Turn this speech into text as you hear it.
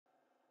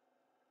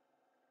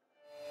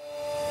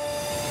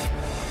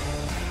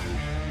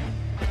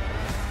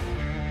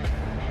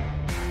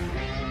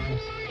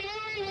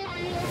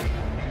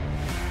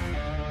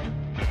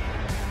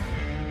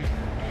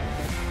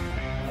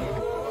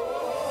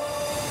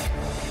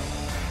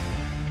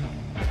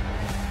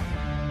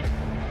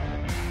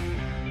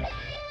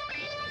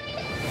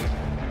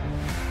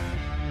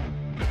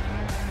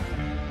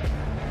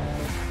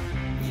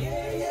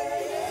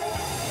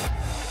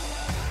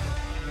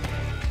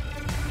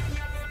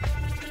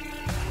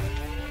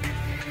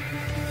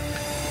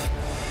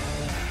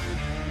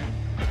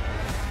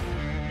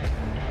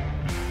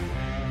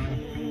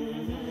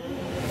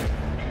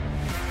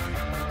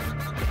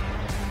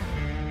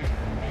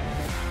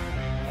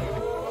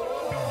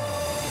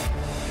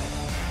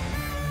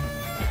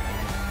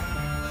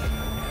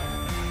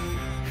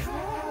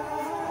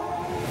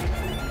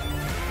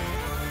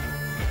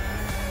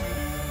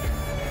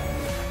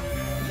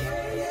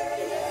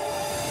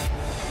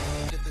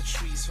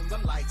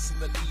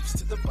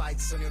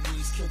bites on your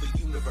knees, kill the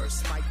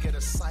universe. Might get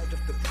a sight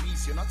of the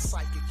breeze. You're not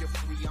psychic, you're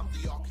free. I'm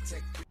the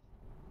architect.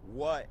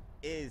 What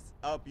is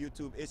up,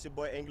 YouTube? It's your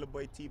boy Angler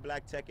Boy T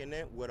Black checking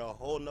in with a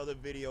whole nother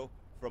video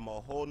from a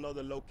whole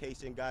nother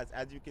location, guys.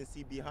 As you can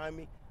see behind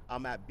me,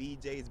 I'm at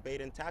BJ's Bait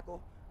and Tackle.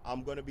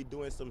 I'm gonna be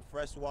doing some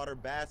freshwater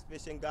bass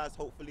fishing, guys,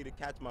 hopefully to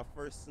catch my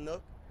first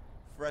snook,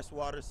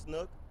 freshwater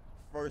snook,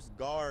 first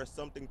gar or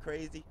something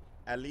crazy,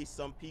 at least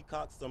some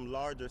peacocks, some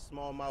large or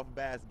smallmouth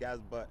bass, guys.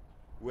 But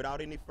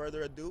without any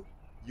further ado,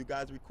 you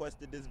guys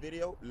requested this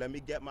video. Let me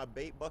get my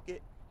bait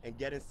bucket and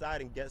get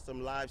inside and get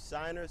some live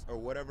shiners or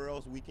whatever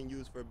else we can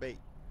use for bait.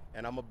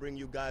 And I'm gonna bring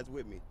you guys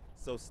with me.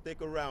 So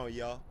stick around,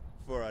 y'all,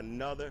 for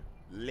another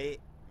lit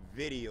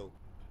video.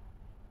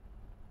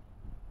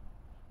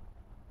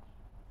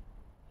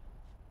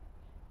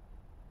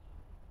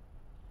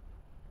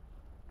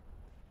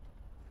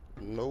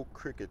 No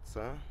crickets,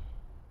 huh?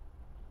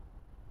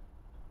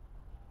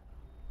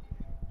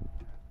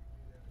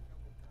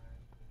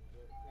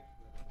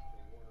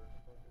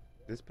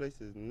 This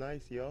place is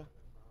nice, y'all.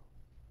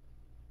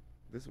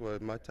 This is what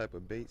my type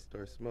of bait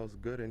store. Smells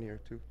good in here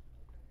too.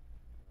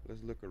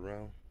 Let's look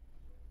around.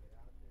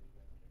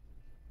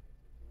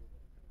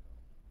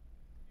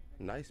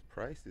 Nice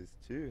prices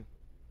too.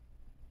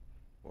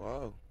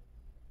 Wow.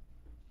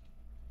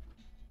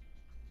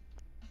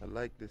 I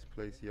like this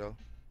place, y'all.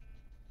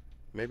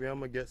 Maybe I'm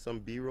gonna get some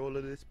B-roll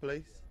of this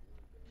place.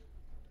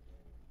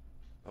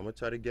 I'm gonna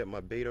try to get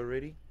my bait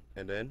already,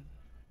 and then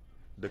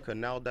the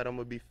canal that I'm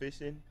gonna be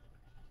fishing,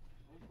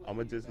 I'm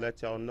gonna just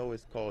let y'all know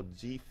it's called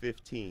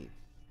G15.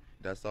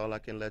 That's all I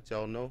can let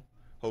y'all know.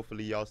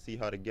 Hopefully y'all see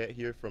how to get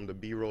here from the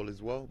B-roll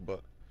as well,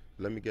 but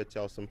let me get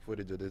y'all some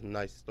footage of this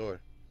nice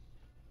store.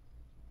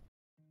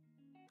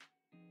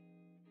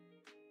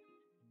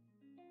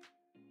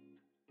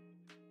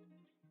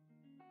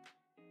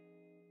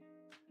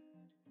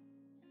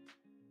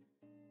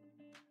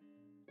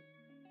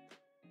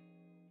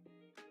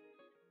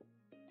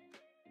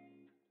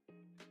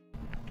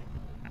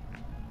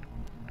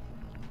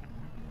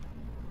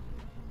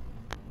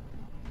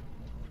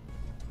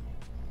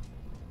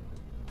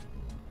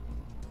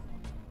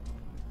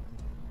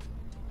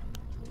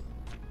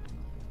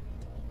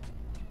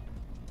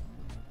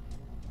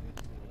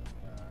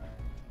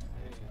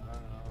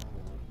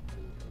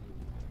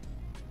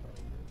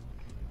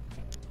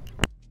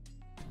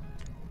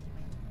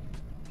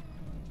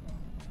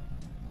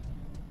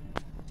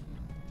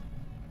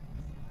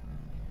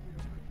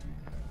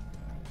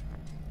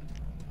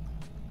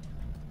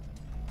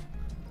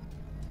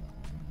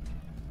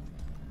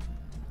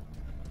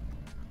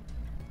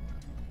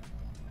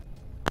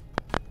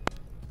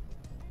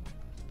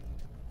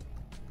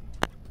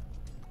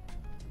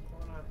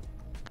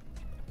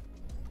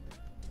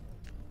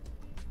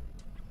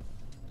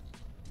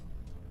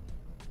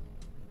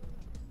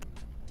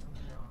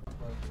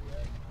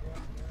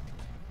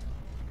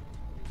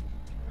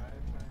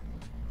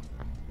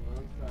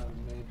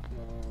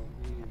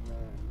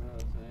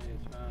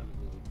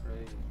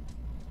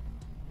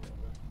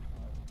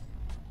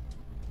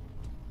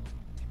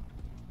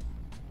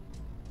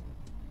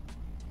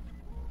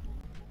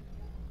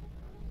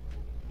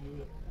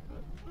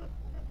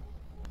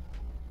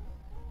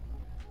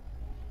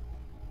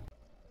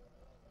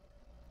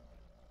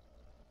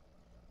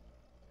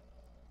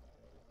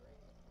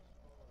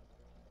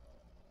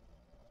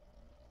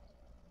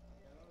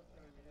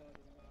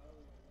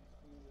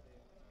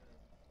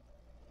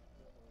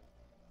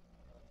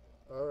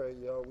 Alright,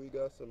 y'all, we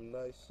got some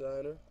nice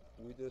shiner.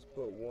 We just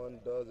put 1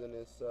 dozen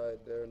inside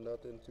there,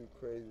 nothing too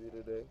crazy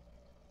today.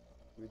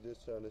 We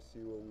just trying to see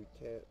what we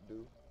can't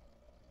do.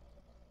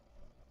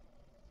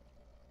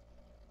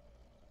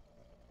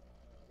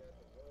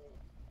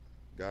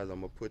 Guys,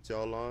 I'm gonna put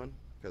y'all on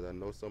because I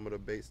know some of the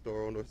bait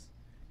store owners.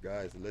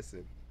 Guys,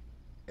 listen,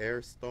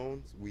 air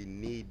stones, we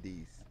need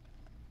these.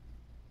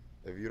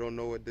 If you don't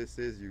know what this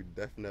is, you're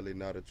definitely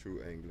not a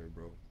true angler,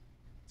 bro. I'm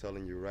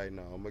telling you right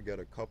now, I'm gonna get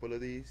a couple of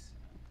these.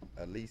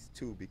 At least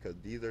 2, because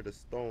these are the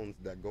stones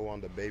that go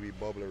on the baby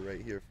bubbler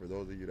right here, for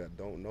those of you that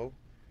don't know,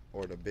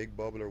 or the big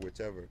bubbler,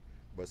 whichever.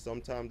 But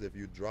sometimes if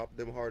you drop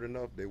them hard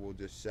enough, they will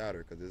just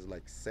shatter because it's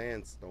like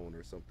sandstone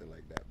or something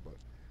like that. But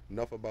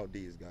enough about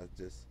these, guys.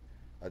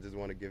 I just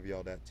want to give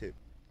y'all that tip.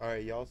 All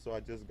right, y'all, so I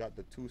just got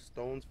the 2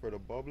 stones for the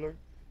bubbler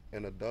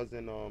and a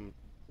dozen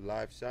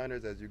live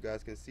shiners. As you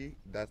guys can see,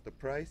 that's the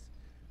price.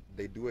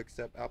 They do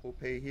accept Apple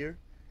Pay here,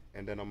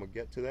 and then I'm gonna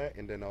get to that,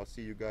 and then I'll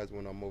see you guys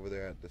when I'm over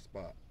there at the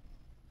spot.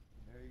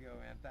 There you go,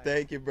 man.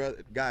 Thank you,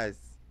 brother. Guys,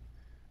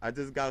 I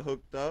just got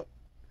hooked up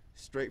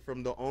straight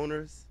from the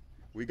owners.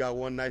 We got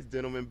one nice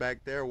gentleman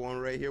back there, one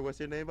right here. What's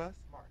your name, boss?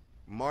 Mark.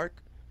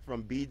 Mark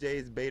from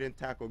BJ's Bait and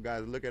Tackle,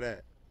 guys. Look at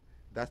that.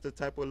 That's the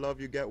type of love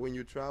you get when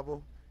you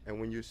travel, and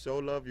when you show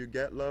love, you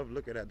get love.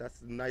 Look at that. That's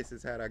the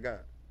nicest hat I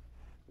got.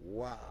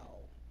 Wow.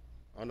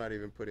 I'm not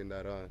even putting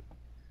that on.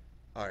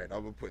 All right,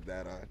 I'm gonna put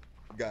that on.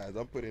 Guys,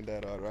 I'm putting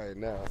that on right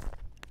now.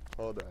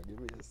 Hold on, give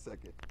me a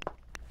second.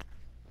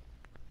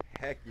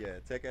 Heck yeah,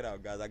 check it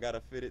out, guys. I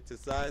gotta fit it to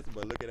size,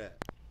 but look at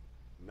that.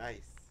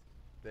 Nice.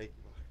 Thank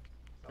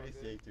you.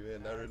 Appreciate you,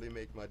 man. That really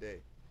makes my day.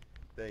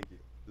 Thank you.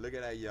 Look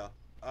at that, y'all.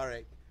 All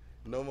right.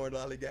 No more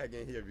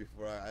lollygagging here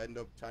before I end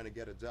up trying to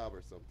get a job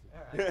or something.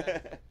 All right, take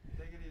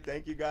it easy.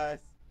 Thank you, guys.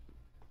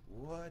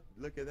 What?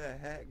 Look at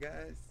that hat,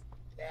 guys.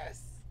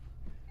 Yes.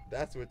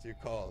 That's what you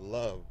call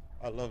love.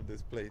 I love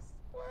this place.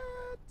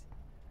 What?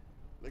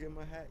 Look at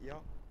my hat,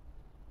 y'all.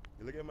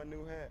 Look at my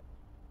new hat.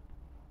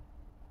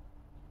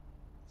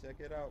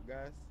 Check it out,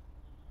 guys.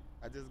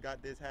 I just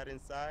got this hat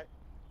inside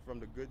from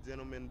the good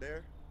gentleman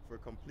there for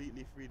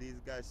completely free.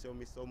 These guys show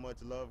me so much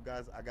love,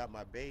 guys. I got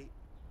my bait.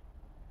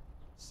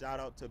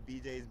 Shout out to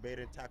BJ's Bait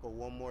and Tackle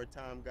one more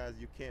time, guys.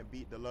 You can't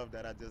beat the love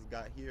that I just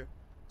got here.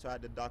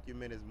 Tried to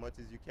document as much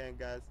as you can,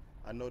 guys.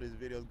 I know this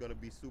video is going to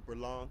be super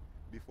long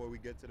before we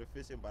get to the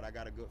fishing, but I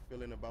got a good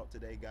feeling about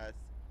today, guys.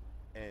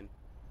 And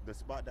the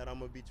spot that I'm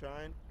going to be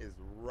trying is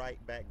right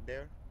back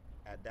there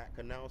at that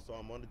canal. So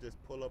I'm going to just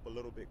pull up a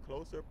little bit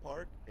closer,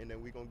 park, and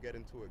then we're going to get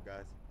into it,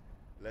 guys.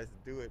 Let's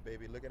do it,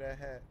 baby. Look at that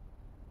hat.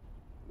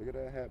 Look at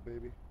that hat,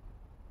 baby.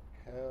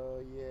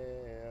 Hell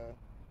yeah.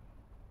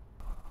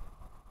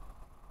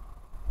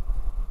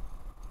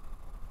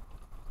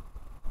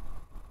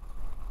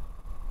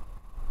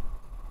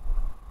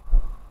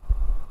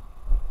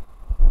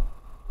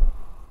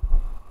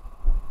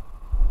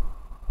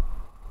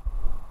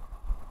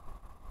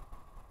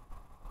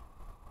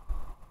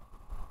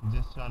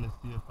 Just trying to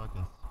see if I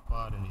can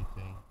spot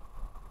anything.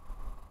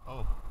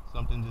 Oh,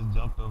 something just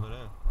jumped over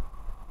there.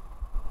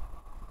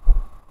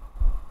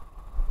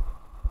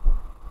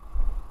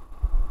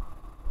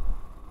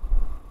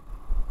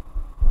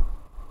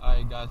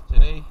 Alright guys,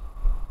 today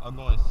I'm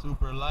going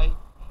super light.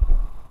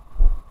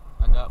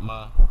 I got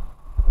my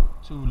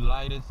two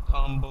lightest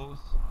combos.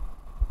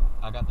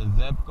 I got the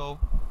Zebco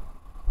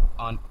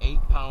on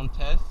 8-pound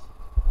test,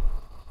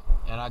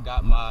 and I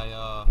got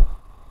my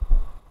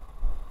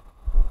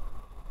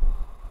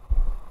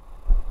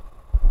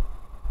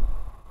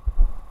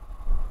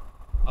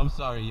I'm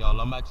sorry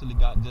y'all, I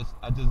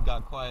just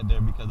got quiet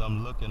there because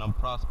I'm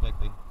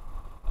prospecting.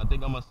 I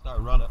think I'm gonna start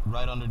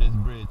right under this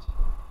bridge.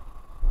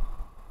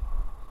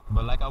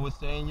 But like I was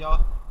saying,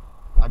 y'all,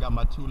 I got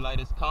my two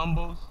lightest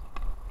combos.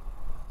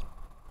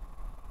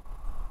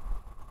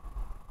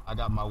 I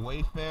got my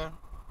Wayfair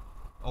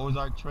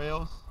Ozark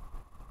Trails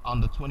on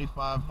the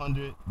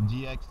 2500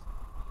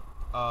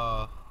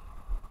 GX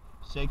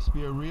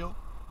Shakespeare reel.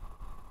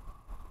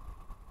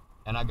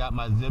 And I got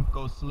my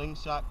Zebco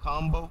Slingshot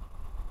combo.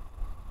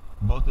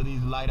 Both of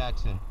these light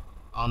action.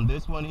 On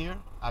this one here,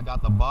 I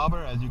got the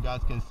bobber, as you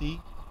guys can see,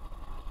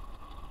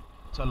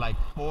 to like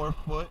 4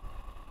 foot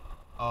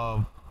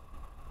of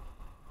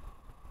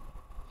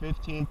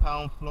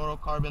 15-pound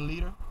fluorocarbon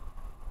leader.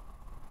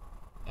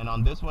 And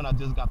on this one, I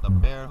just got the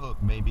bare hook,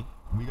 baby.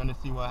 We're gonna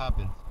see what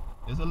happens.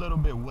 It's a little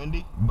bit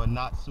windy, but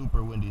not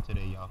super windy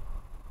today, y'all.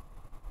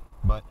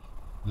 But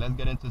let's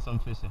get into some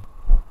fishing.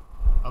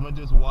 I'm gonna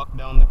just walk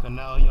down the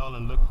canal, y'all,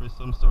 and look for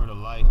some sort of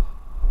life.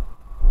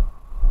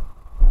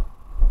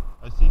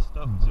 I see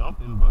stuff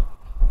jumping, but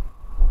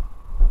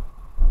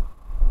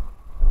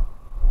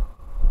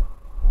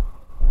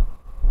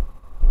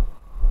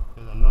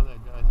because I know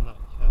that guy's not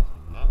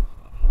casting that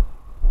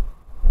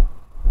far.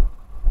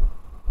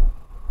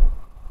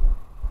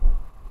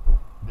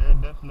 There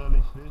are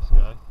definitely fish,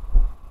 guys.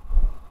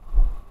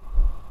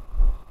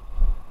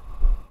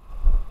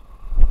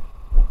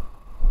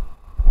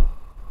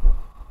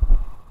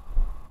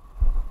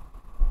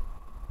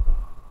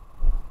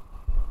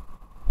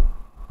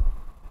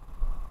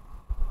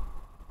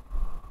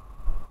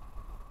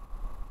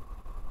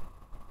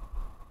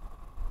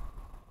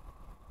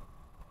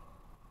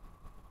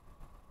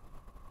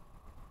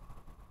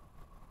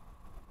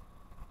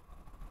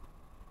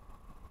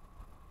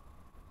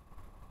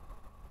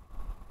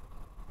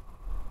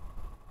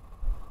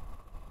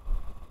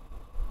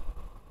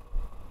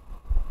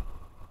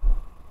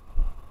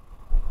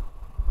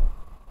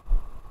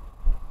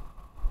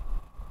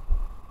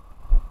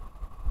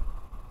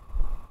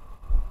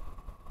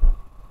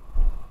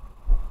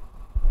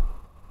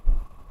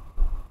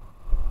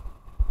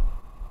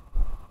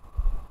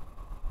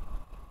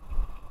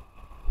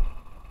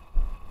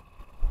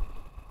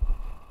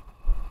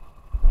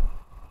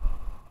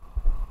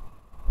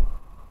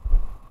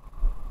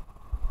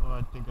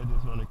 I think I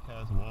just want to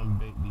cast one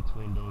bait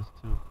between those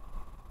two.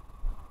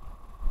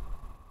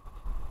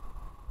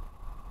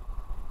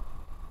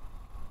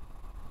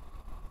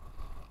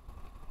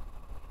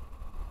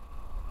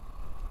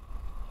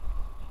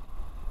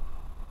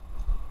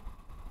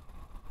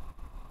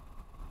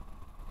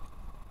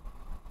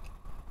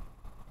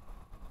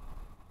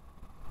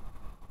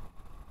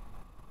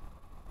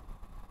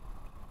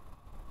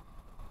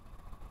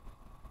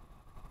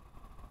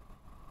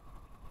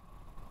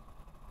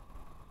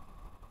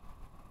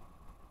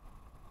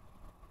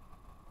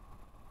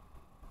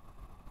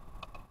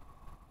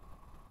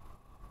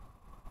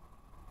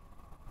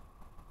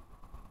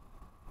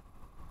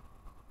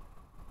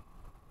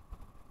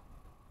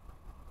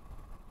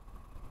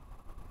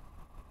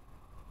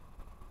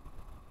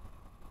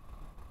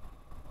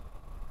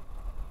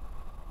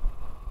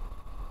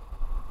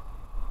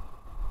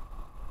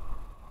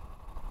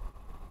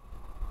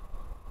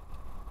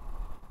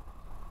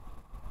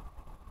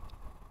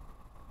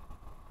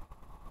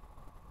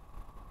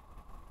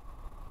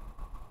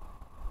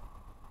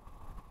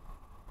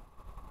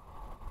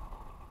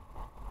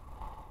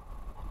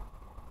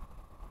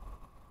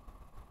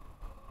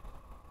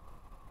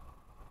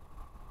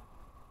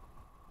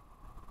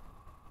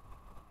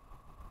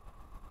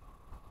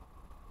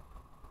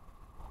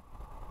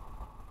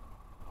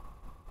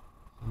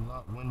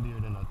 lot windier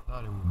than I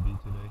thought it would be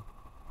today.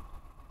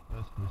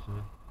 That's for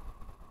sure.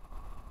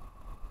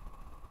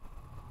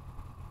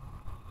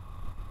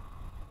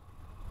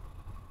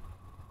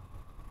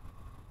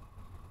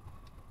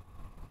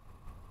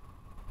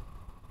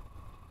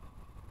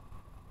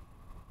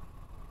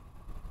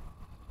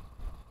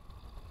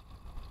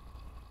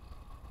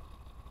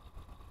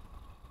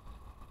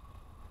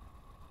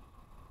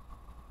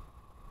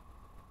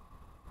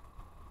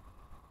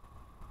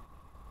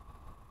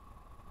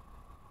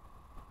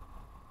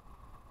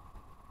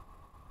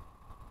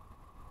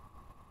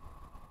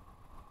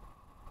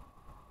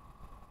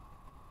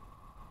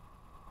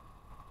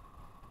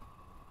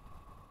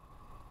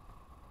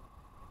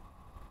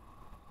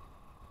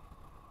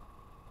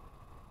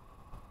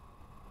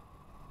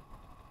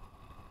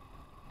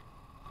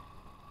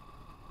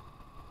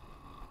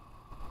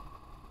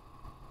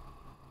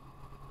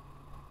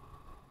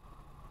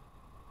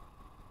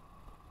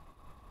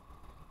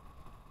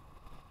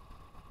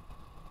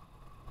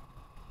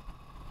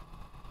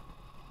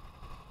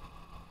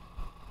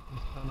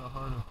 It's kind of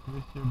hard to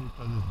fish here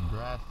because it's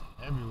grass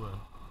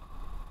everywhere.